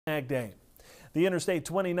AgDay. The Interstate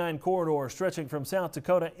 29 corridor stretching from South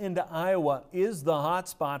Dakota into Iowa is the hot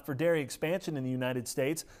spot for dairy expansion in the United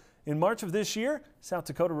States. In March of this year, South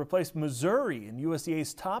Dakota replaced Missouri in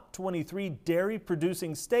USDA's top 23 dairy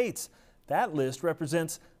producing states. That list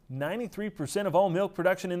represents 93% of all milk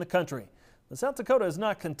production in the country. But South Dakota is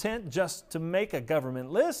not content just to make a government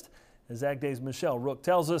list. As AgDay's Michelle Rook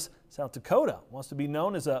tells us, South Dakota wants to be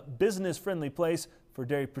known as a business-friendly place for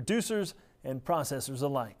dairy producers and processors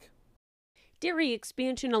alike. Dairy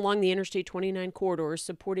expansion along the Interstate 29 corridor is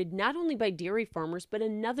supported not only by dairy farmers, but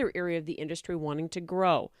another area of the industry wanting to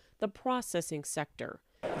grow, the processing sector.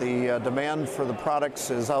 The demand for the products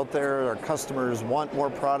is out there. Our customers want more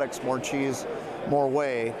products, more cheese, more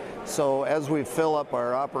whey. So as we fill up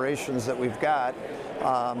our operations that we've got,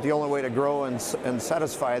 the only way to grow and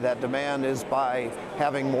satisfy that demand is by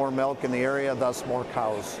having more milk in the area, thus more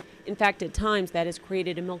cows. In fact, at times that has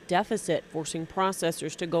created a milk deficit, forcing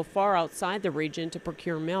processors to go far outside the region to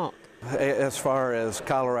procure milk. As far as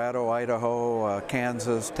Colorado, Idaho,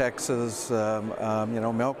 Kansas, Texas,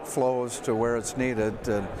 milk flows to where it's needed.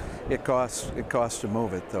 It costs to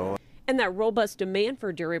move it, though. And that robust demand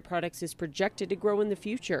for dairy products is projected to grow in the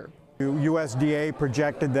future. USDA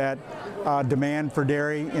projected that demand for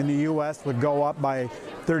dairy in the U.S. would go up by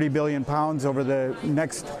 30 billion pounds over the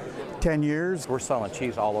next 10 years. We're selling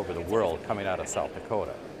cheese all over the world coming out of South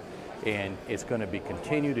Dakota, and it's going to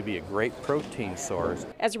continue to be a great protein source.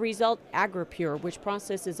 As a result, AgriPure, which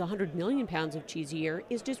processes 100 million pounds of cheese a year,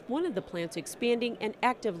 is just one of the plants expanding and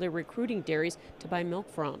actively recruiting dairies to buy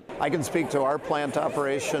milk from. I can speak to our plant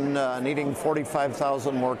operation needing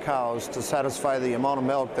 45,000 more cows to satisfy the amount of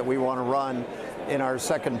milk that we want to run in our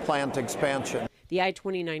second plant expansion. The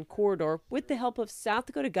I-29 corridor, with the help of South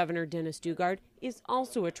Dakota Governor Dennis Dugard, is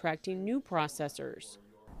also attracting new processors.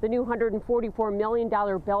 The new $144 million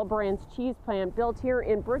Bell Brands cheese plant built here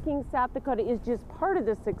in Brookings, South Dakota is just part of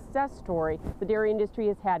the success story the dairy industry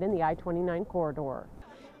has had in the I-29 corridor.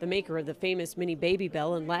 The maker of the famous Mini Baby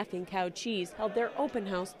Bell and Laughing Cow cheese held their open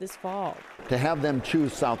house this fall. To have them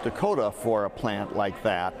choose South Dakota for a plant like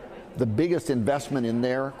that, the biggest investment in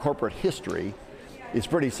their corporate history, is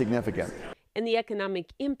pretty significant. And the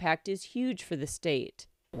economic impact is huge for the state.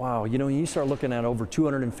 Wow, you start looking at over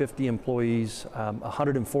 250 employees,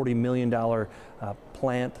 $140 million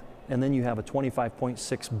plant, and then you have a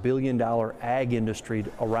 $25.6 billion ag industry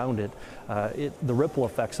around it. The ripple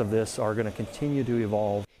effects of this are going to continue to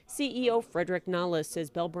evolve. CEO Frederick Nollis says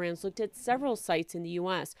Bell Brands looked at several sites in the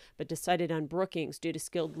U.S., but decided on Brookings due to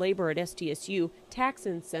skilled labor at SDSU, tax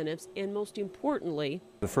incentives, and most importantly,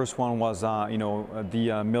 the first one was,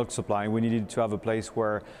 the milk supply. We needed to have a place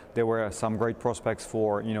where there were some great prospects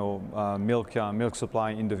for, milk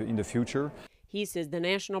supply in the future. He says the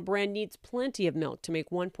national brand needs plenty of milk to make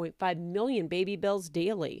 1.5 million baby bells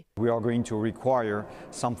daily. We are going to require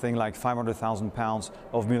something like 500,000 pounds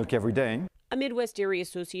of milk every day. A Midwest Dairy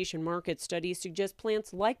Association market study suggests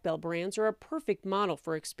plants like Bell Brands are a perfect model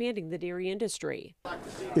for expanding the dairy industry.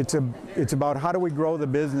 It's about how do we grow the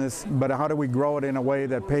business, but how do we grow it in a way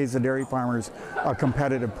that pays the dairy farmers a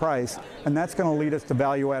competitive price, and that's going to lead us to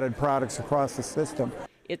value-added products across the system.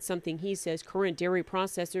 It's something he says current dairy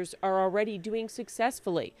processors are already doing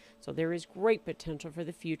successfully, so there is great potential for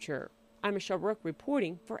the future. I'm Michelle Rook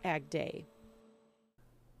reporting for AgDay.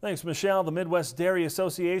 Thanks, Michelle. The Midwest Dairy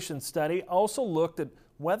Association study also looked at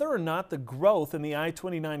whether or not the growth in the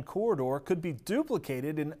I-29 corridor could be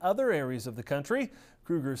duplicated in other areas of the country.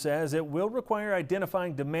 Kruger says it will require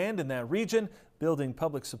identifying demand in that region, building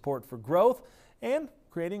public support for growth, and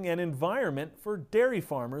creating an environment for dairy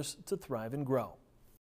farmers to thrive and grow.